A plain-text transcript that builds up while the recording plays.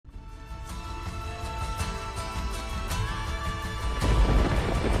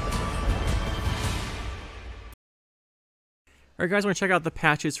Alright guys, we're going to check out the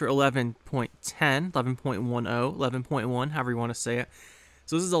patches for 11.10, 11.10, 11.1, however you want to say it.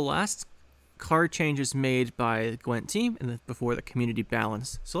 So this is the last card changes made by the Gwent team and before the community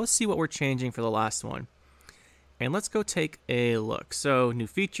balance. So let's see what we're changing for the last one. And let's go take a look. So new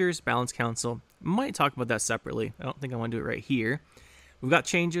features, balance council. Might talk about that separately. I don't think I want to do it right here. We've got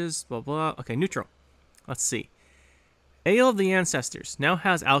changes, blah blah. Okay, neutral. Let's see. Ale of the Ancestors now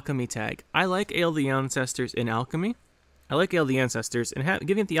has alchemy tag. I like Ale of the Ancestors in alchemy. I like Ale of the Ancestors, and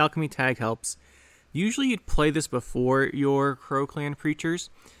giving it the alchemy tag helps. Usually you'd play this before your Crow Clan Preachers.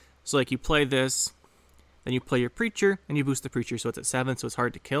 So like you play this, then you play your Preacher, and you boost the Preacher so it's at 7, so it's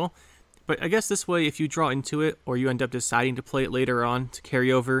hard to kill. But I guess this way, if you draw into it, or you end up deciding to play it later on to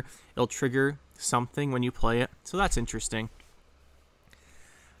carry over, it'll trigger something when you play it. So that's interesting.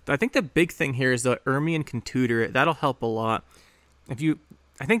 But I think the big thing here is that Ermion can tutor it. That'll help a lot.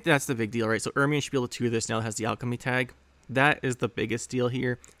 I think that's the big deal, right? So Ermion should be able to tutor this now that it has the alchemy tag. That is the biggest deal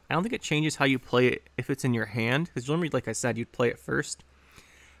here. I don't think it changes how you play it if it's in your hand, because normally, like I said, you'd play it first.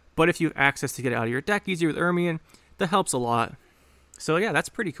 But if you have access to get it out of your deck easier with Ermion, that helps a lot. So yeah, that's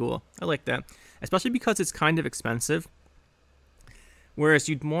pretty cool. I like that. Especially because it's kind of expensive. Whereas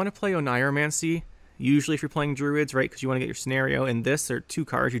you'd want to play Oneiromancy, usually if you're playing Druids, right? Because you want to get your scenario. And this are 2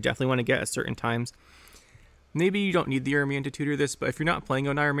 cards you definitely want to get at certain times. Maybe you don't need the Ermion to tutor this, but if you're not playing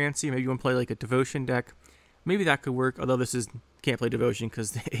Oneiromancy, maybe you want to play like a Devotion deck. Maybe that could work, although this can't play Devotion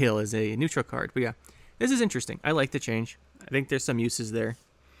because the Ale is a neutral card. But yeah, this is interesting. I like the change. I think there's some uses there.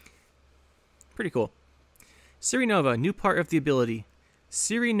 Pretty cool. Ciri Nova, new part of the ability.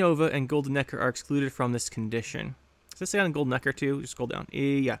 Ciri Nova and Golden Necker are excluded from this condition. Does this say on Golden Necker too? Just scroll down.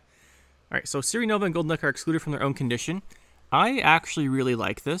 Yeah. Alright, so Ciri Nova and Golden Necker are excluded from their own condition. I actually really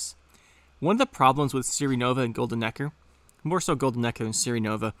like this. One of the problems with Ciri Nova and Golden Necker, more so Golden Necker than Ciri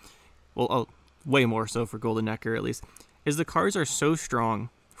Nova, well, way more so for Golden Necker at least, is the cards are so strong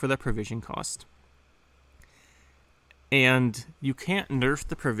for their provision cost. And you can't nerf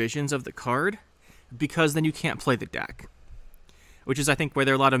the provisions of the card because then you can't play the deck. Which is, I think, where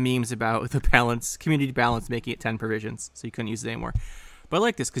there are a lot of memes about the balance, community balance making it 10 provisions, so you couldn't use it anymore. But I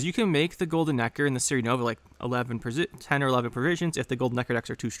like this because you can make the Golden Necker and the Ciri Nova like 10 or 11 provisions if the Golden Necker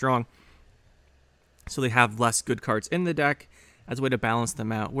decks are too strong. So they have less good cards in the deck as a way to balance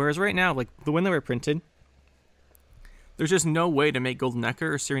them out. Whereas right now, like the when they were printed, there's just no way to make Golden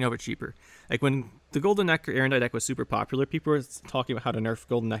Necker or Ciri Nova cheaper. Like when the Golden Necker Erendite deck was super popular, people were talking about how to nerf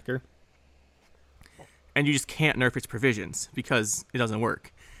Golden Necker. And you just can't nerf its provisions because it doesn't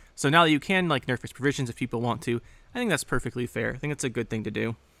work. So now that you can like nerf its provisions if people want to, I think that's perfectly fair. I think it's a good thing to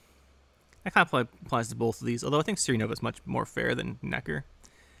do. That kind of applies to both of these, although I think Ciri Nova is much more fair than Necker.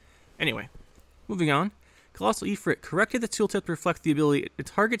 Anyway, moving on. Colossal Ifrit corrected the tooltip to reflect the ability. It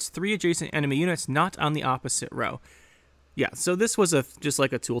targets 3 adjacent enemy units not on the opposite row. Yeah, so this was just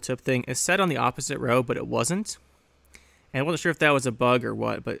like a tooltip thing. It's set on the opposite row, but it wasn't. And I wasn't sure if that was a bug or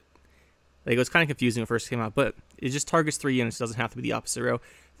what, but like, it was kind of confusing when it first came out. But it just targets 3 units. It doesn't have to be the opposite row.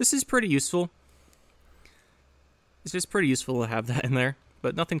 This is pretty useful. It's just pretty useful to have that in there,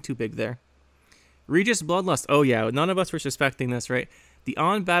 but nothing too big there. Regis Bloodlust. Oh yeah, none of us were suspecting this, right? The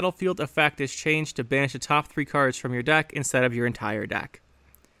on-battlefield effect is changed to banish the top 3 cards from your deck instead of your entire deck.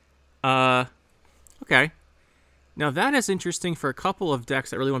 Okay. Now that is interesting for a couple of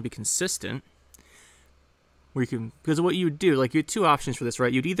decks that really want to be consistent. Where you can, because what you would do, like you had 2 options for this,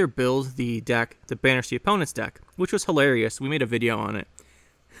 right? You'd either build the deck to banish the opponent's deck, which was hilarious. We made a video on it.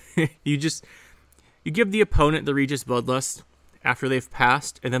 You give the opponent the Regis Bloodlust after they've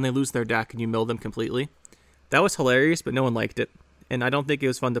passed, and then they lose their deck, and you mill them completely. That was hilarious, but no one liked it. And I don't think it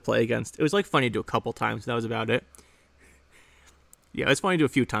was fun to play against. It was like funny to do a couple times, that was about it. Yeah, it was funny to do a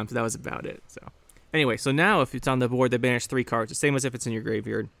few times, but that was about it. So anyway, so now if it's on the board, they banish 3 cards, the same as if it's in your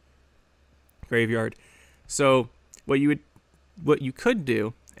graveyard. So what you could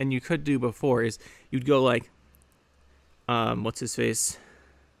do, and you could do before, is you'd go like, what's his face?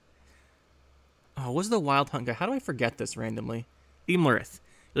 Oh, what's the Wild Hunt guy? How do I forget this randomly? Imlerith.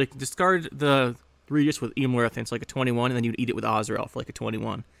 Like discard the Regis with Imlerith, and it's like a 21, and then you'd eat it with Azrael for like a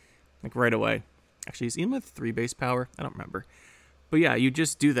 21, like right away. Actually, is Imlerith 3 base power? I don't remember. But yeah, you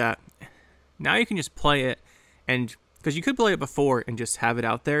just do that. Now you can just play it, and because you could play it before and just have it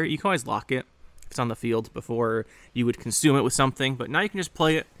out there, you can always lock it. It's on the field before you would consume it with something, but now you can just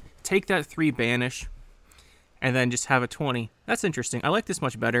play it, take that 3 banish, and then just have a 20. That's interesting. I like this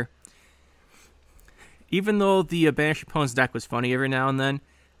much better. Even though the banish opponent's deck was funny every now and then,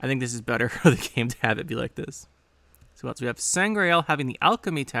 I think this is better for the game to have it be like this. So what else? We have Sangreal having the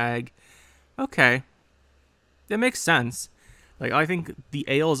alchemy tag. Okay. That makes sense. Like, I think the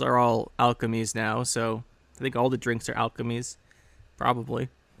ales are all alchemies now, so I think all the drinks are alchemies. probably.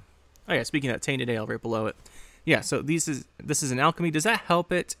 Oh yeah, speaking of that, Tainted Ale right below it. Yeah, so this is an alchemy. Does that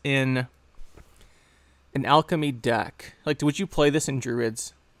help it in an alchemy deck? Like, would you play this in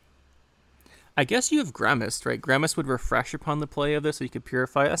Druids? I guess you have Gremist, right? Gremist would refresh upon the play of this, so you could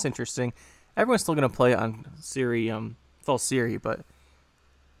purify it. That's interesting. Everyone's still going to play it on Ciri, False Ciri, but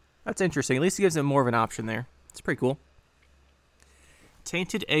that's interesting. At least it gives it more of an option there. It's pretty cool.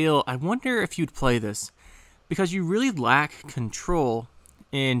 Tainted Ale, I wonder if you'd play this, because you really lack control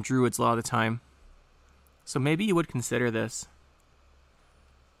in Druids a lot of the time. So maybe you would consider this.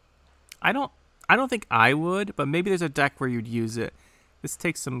 I don't think I would, but maybe there's a deck where you'd use it. This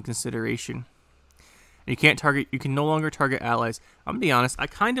takes some consideration. You can no longer target allies. I'm gonna be honest, I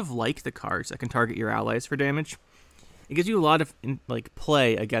kind of like the cards that can target your allies for damage. It gives you a lot of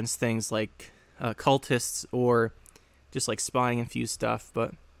play against things like cultists or just like spying infused stuff,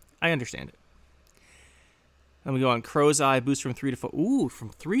 but I understand it. Then we go on Crow's Eye, boost from 3 to 4. Ooh, from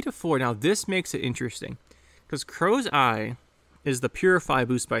 3 to 4. Now this makes it interesting, because Crow's Eye is the Purify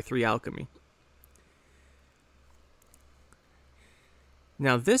boost by 3 alchemy.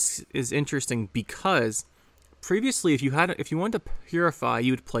 Now this is interesting because previously, if you wanted to purify,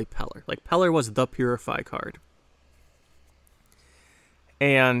 you would play Peller. Like Peller was the Purify card,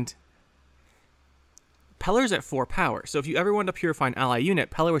 and Peller's at 4 power. So if you ever wanted to purify an ally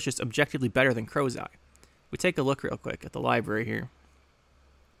unit, Peller was just objectively better than Crow's Eye. We take a look real quick at the library here.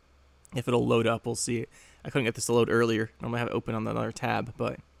 If it'll load up, we'll see it. I couldn't get this to load earlier. Normally I have it open on another tab,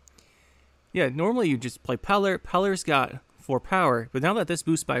 but yeah, normally you just play Peller. Peller's got 4 power, but now that this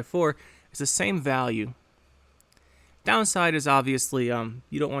boosts by 4, it's the same value. Downside is obviously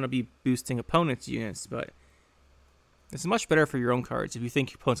you don't want to be boosting opponents' units, but it's much better for your own cards if you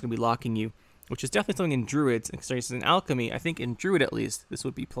think your opponent's going to be locking you, which is definitely something in Druids. And so in Alchemy, I think in Druid at least, this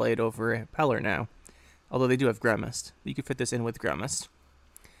would be played over Peller now. Although they do have Gremist. You could fit this in with Gremist.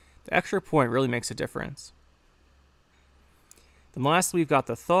 The extra point really makes a difference. Then last we've got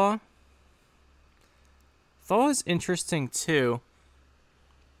the Thaw. Thaw is interesting too.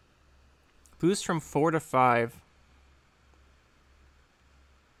 Boost from 4 to 5.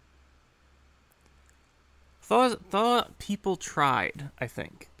 Thaw people tried, I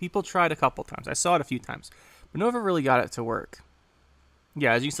think. People tried a couple times. I saw it a few times, but never really got it to work.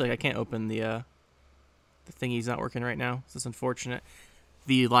 Yeah, as you see, I can't open the thingy's not working right now. This is unfortunate.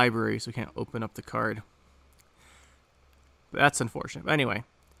 The library, so we can't open up the card. But that's unfortunate. But anyway,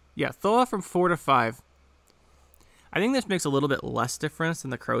 yeah, Thaw from 4 to 5. I think this makes a little bit less difference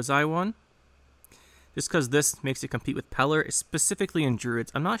than the Crow's Eye one, just because this makes it compete with Peller, specifically in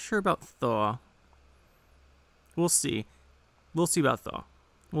Druids. I'm not sure about Thaw. We'll see. We'll see about Thaw.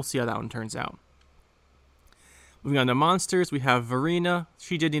 We'll see how that one turns out. Moving on to monsters, we have Verena.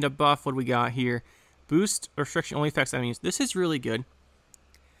 She did need a buff. What do we got here? Boost restriction only affects enemies. This is really good.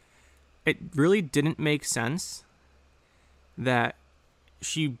 It really didn't make sense that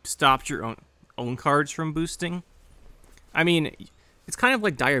she stopped your own cards from boosting. I mean, it's kind of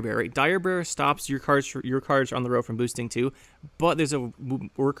like Dire Bear, right? Dire Bear stops your cards on the road from boosting too, but there's a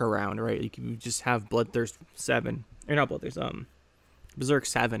workaround, right? You can just have Bloodthirst 7, or not Bloodthirst, Berserk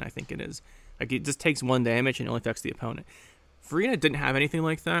 7, I think it is. Like it just takes 1 damage and it only affects the opponent. Verena didn't have anything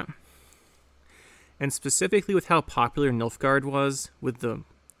like that, and specifically with how popular Nilfgaard was with the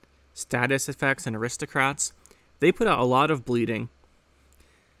status effects and aristocrats, they put out a lot of bleeding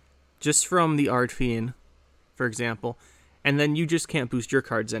just from the Ardfiend, for example. And then you just can't boost your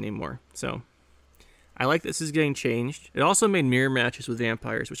cards anymore. So I like this is getting changed. It also made mirror matches with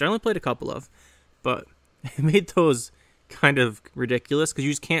vampires, which I only played a couple of, but it made those kind of ridiculous because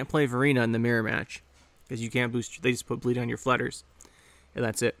you just can't play Verena in the mirror match because you can't boost. They just put bleed on your flutters, and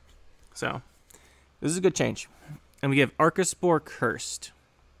that's it. So this is a good change. And we have Arcaspore Cursed.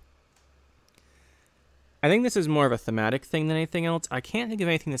 I think this is more of a thematic thing than anything else. I can't think of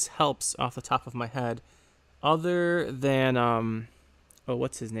anything that helps off the top of my head. Other than, oh,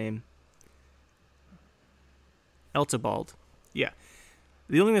 what's his name? Eltibald. Yeah.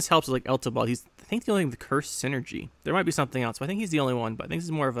 The only thing this helps is like Eltibald. He's, I think, the only thing, the curse synergy. There might be something else, but I think he's the only one. But I think this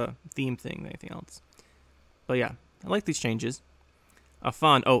is more of a theme thing than anything else. But yeah, I like these changes.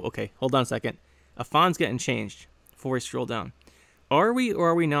 Afan, oh, okay, hold on a second. Afan's getting changed before we scroll down. Are we or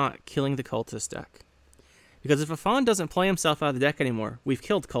are we not killing the cultist deck? Because if Afan doesn't play himself out of the deck anymore, we've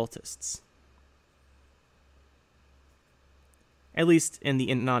killed cultists. At least in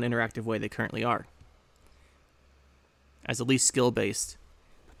the non-interactive way they currently are. As the least skill-based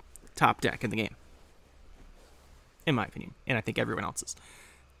top deck in the game. In my opinion. And I think everyone else's.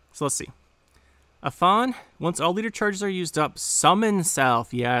 So let's see. Afan, once all leader charges are used up, summon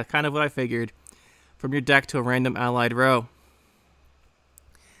self. Yeah, kind of what I figured. From your deck to a random allied row.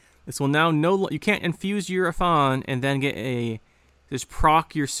 This will now you can't infuse your Afon and then get just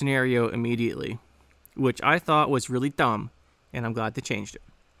proc your scenario immediately, which I thought was really dumb, and I'm glad they changed it.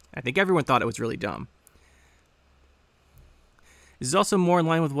 I think everyone thought it was really dumb. This is also more in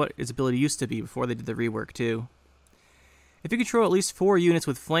line with what its ability used to be before they did the rework too. If you control at least 4 units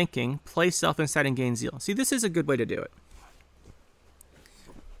with flanking, play self inside and gain zeal. See, this is a good way to do it.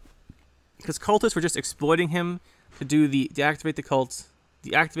 Because cultists were just exploiting him to do deactivate the cults,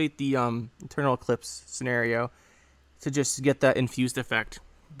 deactivate the Eternal Eclipse scenario to just get that infused effect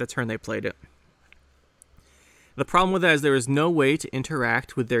the turn they played it. The problem with that is there is no way to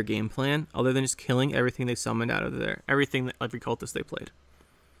interact with their game plan other than just killing everything they summoned out of there, every cultist they played.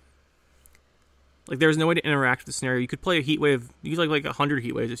 Like, there's no way to interact with the scenario. You could play a heat wave, you could like 100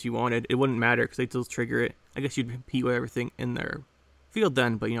 heat waves if you wanted. It wouldn't matter because they'd still trigger it. I guess you'd heat wave everything in their field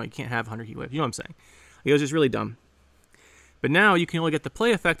then, but you can't have 100 heat waves. You know what I'm saying? It was just really dumb. But now you can only get the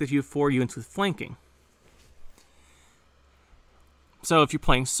play effect if you have 4 units with flanking. So if you're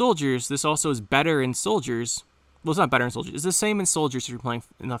playing soldiers, this also is better in soldiers. Well, it's not better in soldiers. It's the same in soldiers if you're playing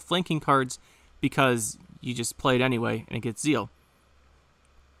enough flanking cards because you just play it anyway and it gets zeal.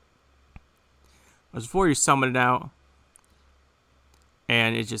 Whereas before you summon it out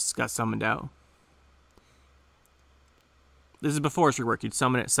and it just got summoned out. This is before it's reworked. You'd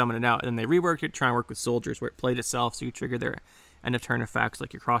summon it out, and then they reworked it, try and work with soldiers where it played itself so you trigger their end of turn effects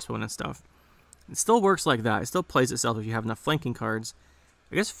like your crossbow and stuff. It still works like that. It still plays itself if you have enough flanking cards.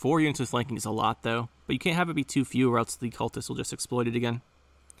 I guess 4 units with flanking is a lot, though. But you can't have it be too few or else the cultists will just exploit it again.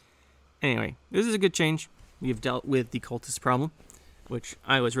 Anyway, this is a good change. We have dealt with the cultist problem, which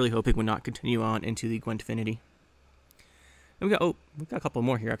I was really hoping would not continue on into the Gwent Infinity. And we've got a couple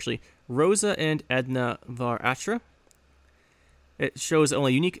more here, actually. Rosa and Edna Var Atra. It shows that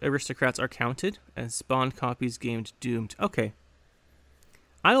only unique aristocrats are counted, and spawned copies gained doomed. Okay.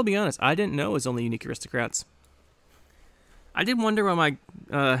 I'll be honest, I didn't know it was only unique aristocrats. I did wonder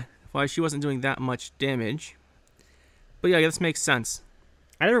why she wasn't doing that much damage. But yeah, this makes sense.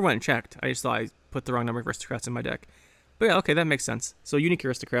 I never went and checked. I just thought I put the wrong number of aristocrats in my deck. But yeah, okay, that makes sense. So unique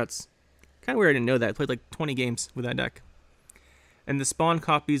aristocrats. Kind of weird I didn't know that. I played like 20 games with that deck. And the spawn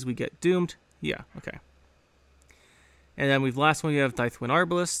copies we get doomed. Yeah, okay. And then last one we have Dythwin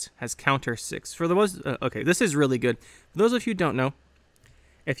Arbalist, has counter 6. For those, okay, this is really good. For those of you who don't know,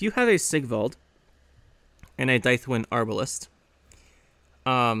 if you have a Sigvald and a Dythwin Arbalist,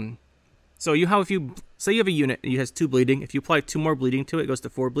 so say you have a unit and it has 2 bleeding, if you apply 2 more bleeding to it, it goes to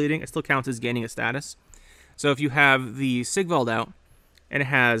 4 bleeding, it still counts as gaining a status. So if you have the Sigvald out and it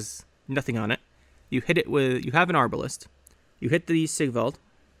has nothing on it, you have an Arbalist, you hit the Sigvald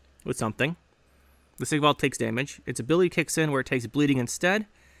with something. The Sigvald takes damage. Its ability kicks in where it takes bleeding instead.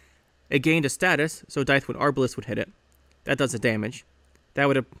 It gained a status, so Dythwin Arbalist would hit it. That does the damage. That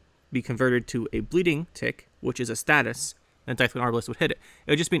would be converted to a bleeding tick, which is a status, and Dythwin Arbalist would hit it.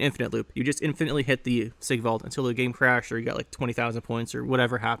 It would just be an infinite loop. You just infinitely hit the Sigvald until the game crashed or you got like 20,000 points or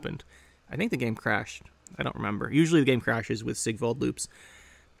whatever happened. I think the game crashed. I don't remember. Usually the game crashes with Sigvald loops.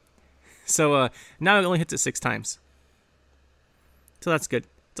 So now it only hits it 6 times. So that's good.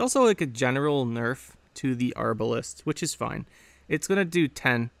 It's also like a general nerf to the Arbalist, which is fine. It's going to do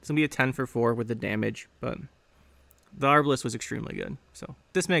 10. It's going to be a 10 for 4 with the damage, but the Arbalist was extremely good. So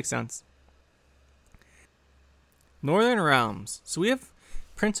this makes sense. Northern Realms. So we have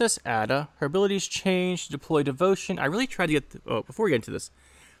Princess Ada. Her abilities change, deploy devotion. I really tried to get... before we get into this,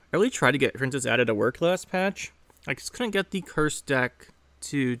 I really tried to get Princess Ada to work last patch. I just couldn't get the curse deck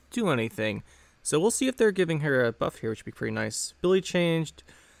to do anything. So we'll see if they're giving her a buff here, which would be pretty nice. Ability changed.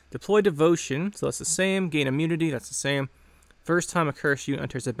 Deploy devotion. So that's the same. Gain immunity. That's the same. First time a cursed unit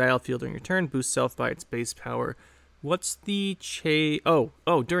enters the battlefield during your turn, boost self by its base power. What's the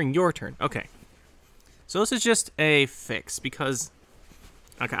during your turn. Okay. So this is just a fix because...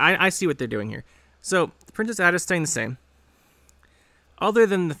 Okay, I see what they're doing here. So the Princess Ada is staying the same. Other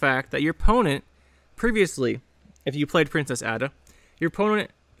than the fact that your opponent, previously, if you played Princess Ada, your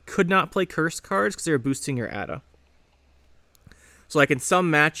opponent could not play cursed cards because they were boosting your Ada. So like in some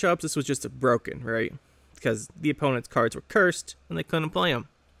matchups, this was just broken, right? Because the opponent's cards were cursed and they couldn't play them.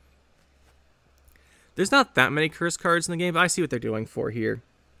 There's not that many cursed cards in the game, but I see what they're doing for here.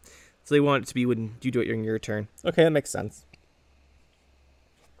 So they want it to be when you do it during your turn. Okay, that makes sense.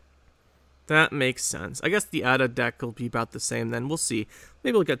 That makes sense. I guess the Ada deck will be about the same then. We'll see.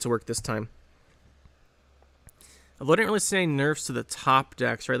 Maybe we'll get to work this time. Although I didn't really see any nerfs to the top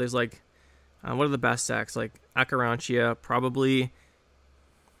decks, right? There's like, what are the best decks? Like Akarantia, probably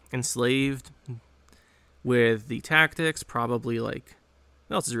Enslaved with the Tactics, probably like,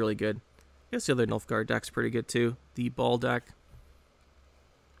 what else is really good? I guess the other Nilfgaard deck's pretty good too. The Ball deck.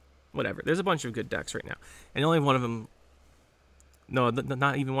 whatever. There's a bunch of good decks right now, and only one of them. No,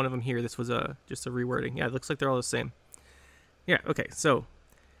 not even one of them here. This was just a rewording. Yeah, it looks like they're all the same. Yeah, okay, so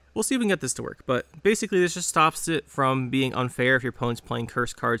we'll see if we can get this to work. But basically, this just stops it from being unfair if your opponent's playing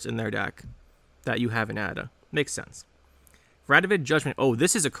cursed cards in their deck that you have in Ada. Makes sense. Radovid Judgment. Oh,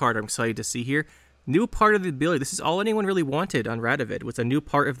 this is a card I'm excited to see here. New part of the ability. This is all anyone really wanted on Radovid, was a new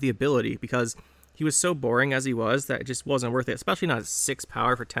part of the ability, because he was so boring as he was that it just wasn't worth it, especially not at 6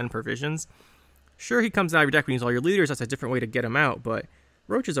 power for 10 provisions. Sure, he comes out of your deck when you use all your leaders. That's a different way to get him out, but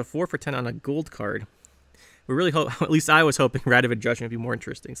Roach is a 4 for 10 on a gold card. We really hope, at least I was hoping Radovid Judgment would be more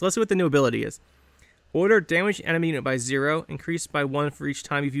interesting. So let's see what the new ability is. Order damage enemy unit by 0, increased by 1 for each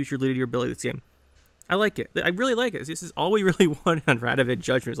time you've used your leader to your ability this game. I like it. I really like it. This is all we really want on Radovid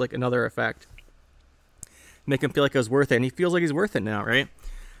Judgment, is like another effect. Make him feel like it was worth it, and he feels like he's worth it now, right?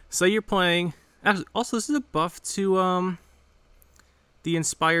 So you're playing... Also, this is a buff to the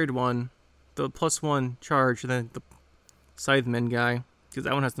Inspired one. The +1 charge, and then the Scytheman guy, because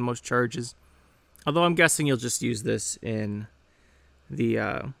that one has the most charges. Although I'm guessing you'll just use this in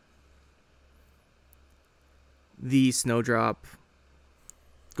the Snowdrop,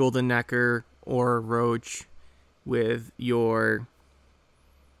 Golden Necker, or Roach with your...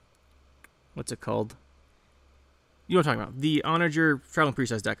 What's it called? You know what I'm talking about. The Onager Traveling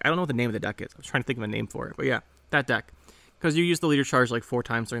Priestess deck. I don't know what the name of the deck is. I was trying to think of a name for it. But yeah, that deck. Because you use the leader charge like 4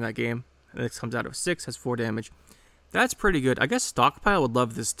 times during that game. And it comes out of 6, has 4 damage. That's pretty good. I guess Stockpile would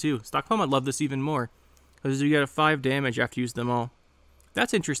love this too. Stockpile might love this even more, because you get a 5 damage after you use them all.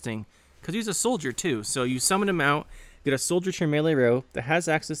 That's interesting, because he's a soldier too. So you summon him out, get a soldier to your melee row that has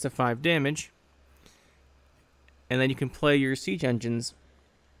access to 5 damage, and then you can play your siege engines.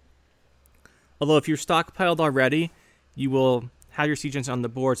 Although if you're stockpiled already, you will have your siege engines on the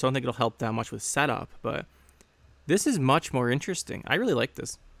board, so I don't think it'll help that much with setup. But this is much more interesting. I really like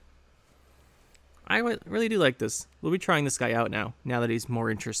this. I really do like this. We'll be trying this guy out now that he's more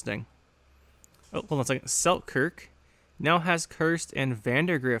interesting. Oh, hold on a second. Selkirk now has Cursed, and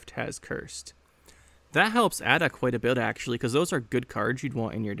Vandergrift has Cursed. That helps Ada quite a bit, actually, because those are good cards you'd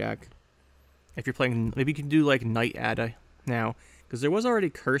want in your deck. If you're playing, maybe you can do, like, Knight Ada now, because there was already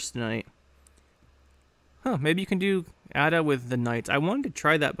Cursed Knight. Huh, maybe you can do Ada with the Knights. I wanted to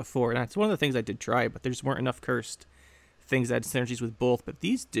try that before, and that's one of the things I did try, but there just weren't enough Cursed things that had synergies with both, but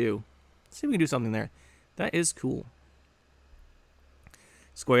these do. Let's see if we can do something there. That is cool.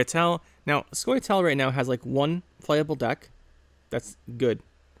 Scoia'tael. Now, Scoia'tael right now has like 1 playable deck. That's good.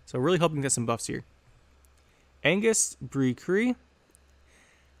 So really hoping to get some buffs here. Angus Breecree.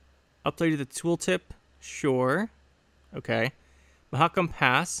 Updated the tooltip. Sure. Okay. Mahakam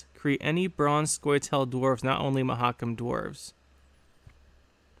Pass. Create any bronze Scoia'tael dwarves, not only Mahakam dwarves.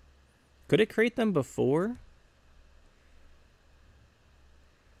 Could it create them before?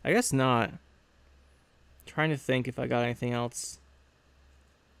 I guess not. Trying to think if I got anything else.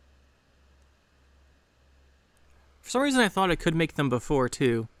 For some reason I thought I could make them before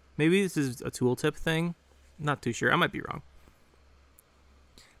too. Maybe this is a tooltip thing. Not too sure. I might be wrong.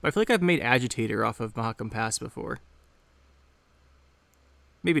 But I feel like I've made Agitator off of Mahakam Pass before.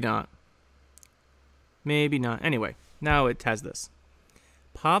 Maybe not. Maybe not. Anyway, now it has this.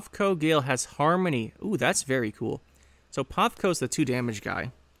 Pavko Gale has Harmony. Ooh, that's very cool. So Pavko's the 2 damage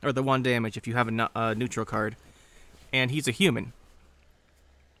guy. Or the 1 damage if you have a neutral card. And he's a human.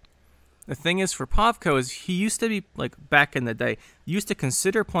 The thing is, for Pavko, is he used to be, like, back in the day, you used to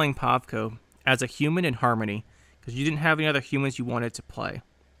consider playing Pavko as a human in Harmony, because you didn't have any other humans you wanted to play.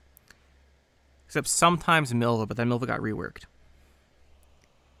 Except sometimes Milva, but then Milva got reworked.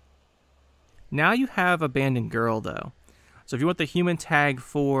 Now you have Abandoned Girl, though. So if you want the human tag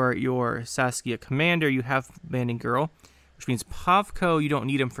for your Saskia Commander, you have Abandoned Girl, which means Pavko, you don't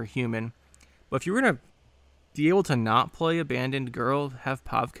need him for human. But if you were going to be able to not play Abandoned Girl, have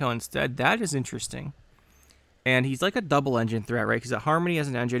Pavko instead, that is interesting. And he's like a double engine threat, right? Because at Harmony as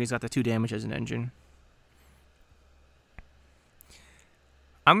an engine, he's got the 2 damage as an engine.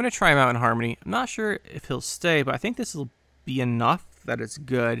 I'm going to try him out in Harmony. I'm not sure if he'll stay, but I think this will be enough that it's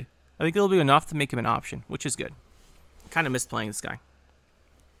good. I think it'll be enough to make him an option, which is good. Kind of missed playing this guy.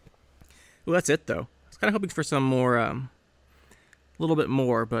 Well, that's it, though. I was kind of hoping for some more, a little bit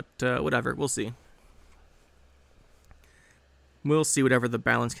more, but whatever. We'll see. We'll see whatever the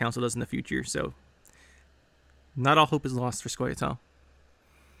Balance Council does in the future, so not all hope is lost for Scoia'tael.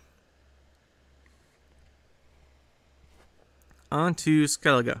 On to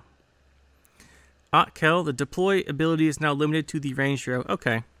Skellige. Otkel, the deploy ability is now limited to the ranged row.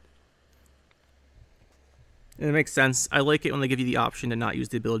 Okay. It makes sense. I like it when they give you the option to not use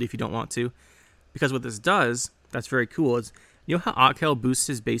the ability if you don't want to. Because what this does, that's very cool, is You know how Otkel boosts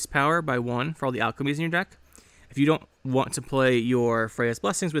his base power by 1 for all the alchemies in your deck? If you don't want to play your Freya's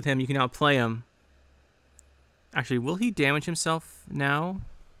Blessings with him, you can now play him. Actually, will he damage himself now?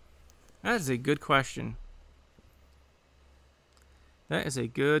 That is a good question. That is a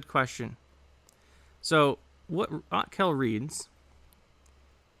good question. So, what Otkel reads,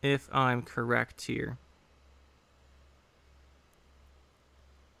 if I'm correct here.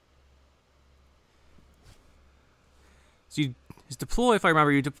 So his deploy, if I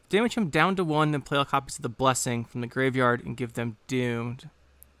remember, you damage him down to 1, then play all copies of the Blessing from the graveyard and give them doomed.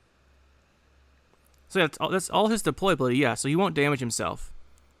 So that's all his deploy ability, yeah, so he won't damage himself.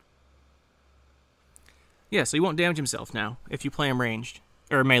 Yeah, so he won't damage himself now if you play him ranged.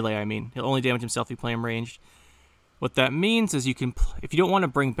 Or melee, I mean. He'll only damage himself if you play him ranged. What that means is you can, if you don't want to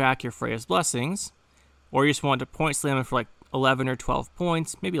bring back your Freya's Blessings, or you just want to point slam him for like 11 or 12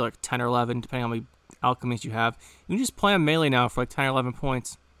 points, maybe like 10 or 11, depending on how many alchemies you have, you can just play him melee now for like 10 or 11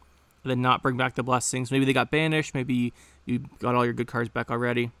 points, and then not bring back the Blessings. Maybe they got banished, maybe you got all your good cards back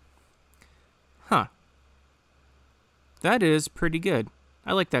already. Huh. That is pretty good.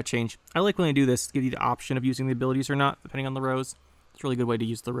 I like that change. I like when they do this, give you the option of using the abilities or not, depending on the rows. It's a really good way to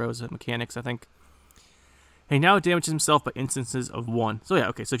use the rows mechanics, I think. He now damages himself by instances of 1. So yeah,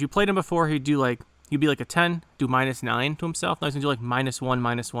 okay, so if you played him before, he'd be like a 10, do -9 to himself. Now he's going to do like -1,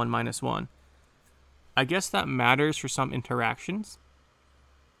 -1, -1. I guess that matters for some interactions.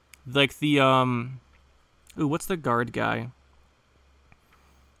 Like the, ooh, what's the guard guy?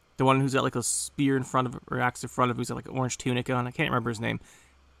 The one who's got like a spear in front of, or axe in front of, who's got like an orange tunic on. I can't remember his name.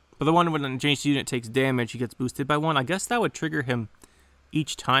 But the one when an adjacent unit takes damage, he gets boosted by 1. I guess that would trigger him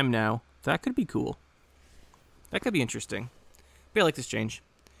each time now. That could be cool. That could be interesting. But I like this change.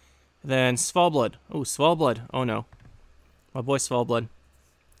 Then Svalblood. Oh, Svalblood. Oh no. My boy Svalblood.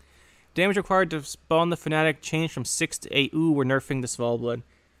 Damage required to spawn the Fanatic changed from 6 to 8. Ooh, we're nerfing the Svalblood.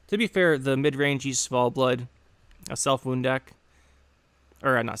 To be fair, the mid-rangey Svalblood, a self-wound deck,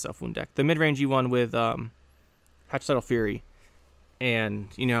 or not self-wound deck, the mid-rangey one with Hatchsettle Fury, and,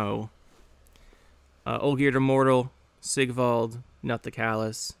 you know, Olgierd Immortal, Sigvald, Knut the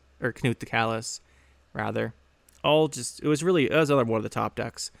Callous, or Knut the Callous, rather. All just, it was another one of the top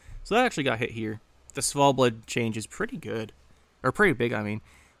decks. So that actually got hit here. The Svalblood change is pretty good. Or pretty big, I mean.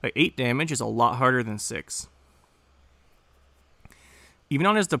 Like 8 damage is a lot harder than 6. Even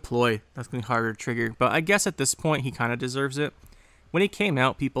on his deploy, that's going to be harder to trigger. But I guess at this point, he kind of deserves it. When he came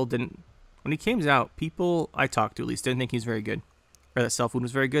out, people I talked to at least didn't think he was very good. Or that Self-Wound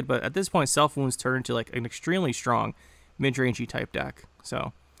was very good. But at this point, Self-Wound's turned to like an extremely strong mid-rangey type deck.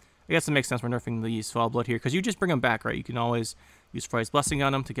 So I guess it makes sense for nerfing the Svalblood here. Because you just bring him back, right? You can always use Freya's Blessing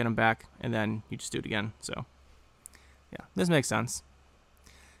on him to get him back. And then you just do it again. So yeah, this makes sense.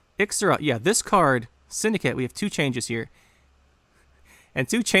 Ixera, yeah, this card, Syndicate, we have 2 changes here. And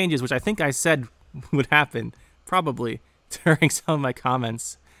 2 changes, which I think I said would happen, probably, during some of my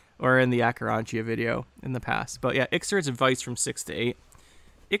comments or in the Akarantia video in the past. But yeah, Ixera's advice from 6 to 8.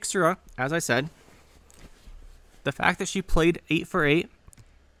 Ixera, as I said, the fact that she played 8 for 8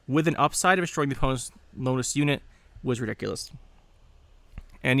 with an upside of destroying the opponent's lowest unit was ridiculous.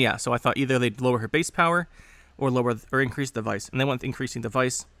 And yeah, so I thought either they'd lower her base power or increase the Vice. And they went with increasing the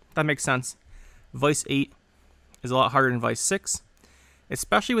Vice. That makes sense. Vice 8 is a lot harder than Vice 6,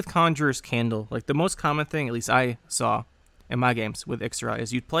 especially with Conjurer's Candle. Like, the most common thing, at least I saw in my games with Ixera,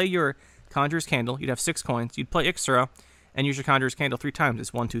 is you'd play your Conjurer's Candle, you'd have 6 coins, you'd play Ixera, and use your Conjurer's Candle 3 times.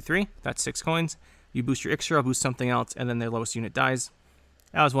 It's 1, 2, 3, that's 6 coins. You boost your Ixera, boost something else, and then their lowest unit dies.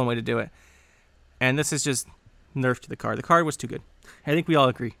 That was one way to do it. And this is just nerf to the card. The card was too good. I think we all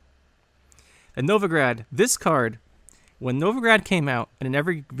agree. And Novigrad, this card, when Novigrad came out, and in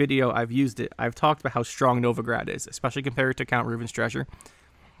every video I've used it, I've talked about how strong Novigrad is, especially compared to Count Reuven's Treasure.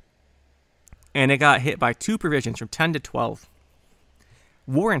 And it got hit by 2 provisions from 10 to 12.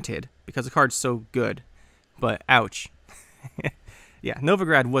 Warranted, because the card's so good, but ouch. Yeah,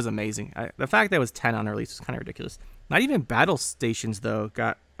 Novigrad was amazing. The fact that it was 10 on release was kind of ridiculous. Not even Battle Stations, though,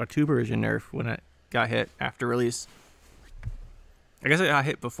 got a 2 provision nerf when it got hit after release. I guess it got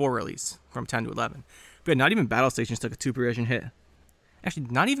hit before release, from 10 to 11. But not even Battle Stations took a 2 provision hit. Actually,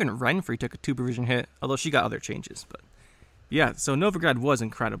 not even Renfrey took a 2 provision hit, although she got other changes. But yeah, so Novigrad was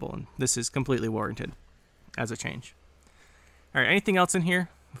incredible, and this is completely warranted as a change. All right, anything else in here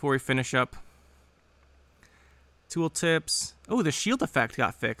before we finish up? Tooltips. Oh, the shield effect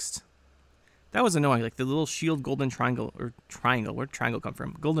got fixed. That was annoying. Like the little shield golden triangle, or triangle. Where'd triangle come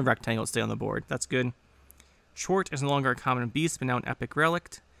from? Golden rectangle stay on the board. That's good. Chort is no longer a common beast, but now an epic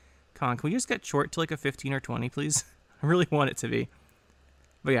relic. Can we just get Chort to like a 15 or 20, please? I really want it to be.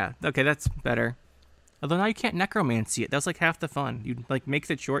 But yeah, okay, that's better. Although now you can't necromancy it. That's like half the fun. You like makes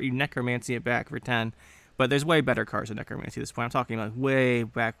it short, you necromancy it back for 10. But there's way better cards than necromancy at this point. I'm talking like way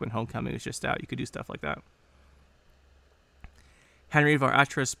back when Homecoming was just out. You could do stuff like that. Henry of our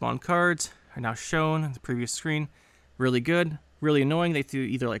Atra spawn cards are now shown on the previous screen. Really good. Really annoying. They have to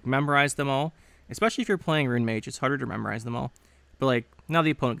either like memorize them all, especially if you're playing Rune Mage. It's harder to memorize them all. But like now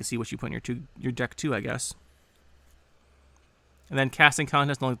the opponent can see what you put in your deck too, I guess. And then casting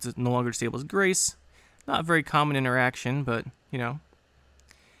contest no longer disables Grace. Not a very common interaction, but you know.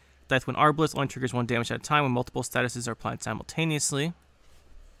 Deathwind Arbalest only triggers 1 damage at a time when multiple statuses are applied simultaneously.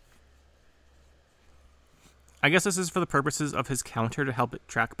 I guess this is for the purposes of his counter to help it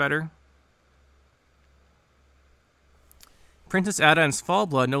track better. Princess Ada and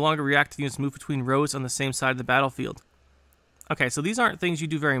Fallblood no longer react to units move between rows on the same side of the battlefield. Okay, so these aren't things you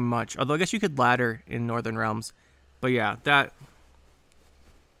do very much, although I guess you could ladder in Northern Realms. But yeah, that...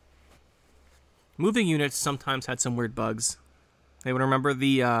 Moving units sometimes had some weird bugs. Anyone remember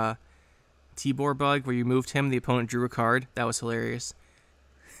the Tibor bug where you moved him, the opponent drew a card? That was hilarious.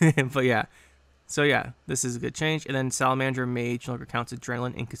 But yeah. So yeah, this is a good change. And then Salamander Mage no longer counts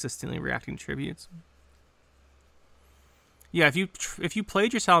Adrenaline inconsistently reacting to tributes. Yeah, if you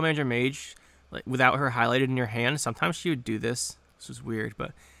played your Salamander Mage like without her highlighted in your hand, sometimes she would do this. This was weird,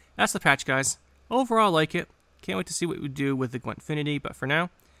 but that's the patch, guys. Overall, I like it. Can't wait to see what we do with the Gwentfinity, but for now,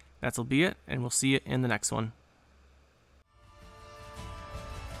 that'll be it, and we'll see you in the next one.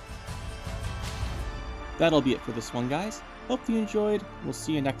 That'll be it for this one, guys. Hope you enjoyed. We'll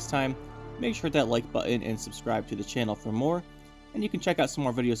see you next time. Make sure to hit that like button and subscribe to the channel for more. And you can check out some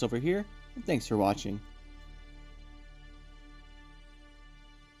more videos over here. And thanks for watching.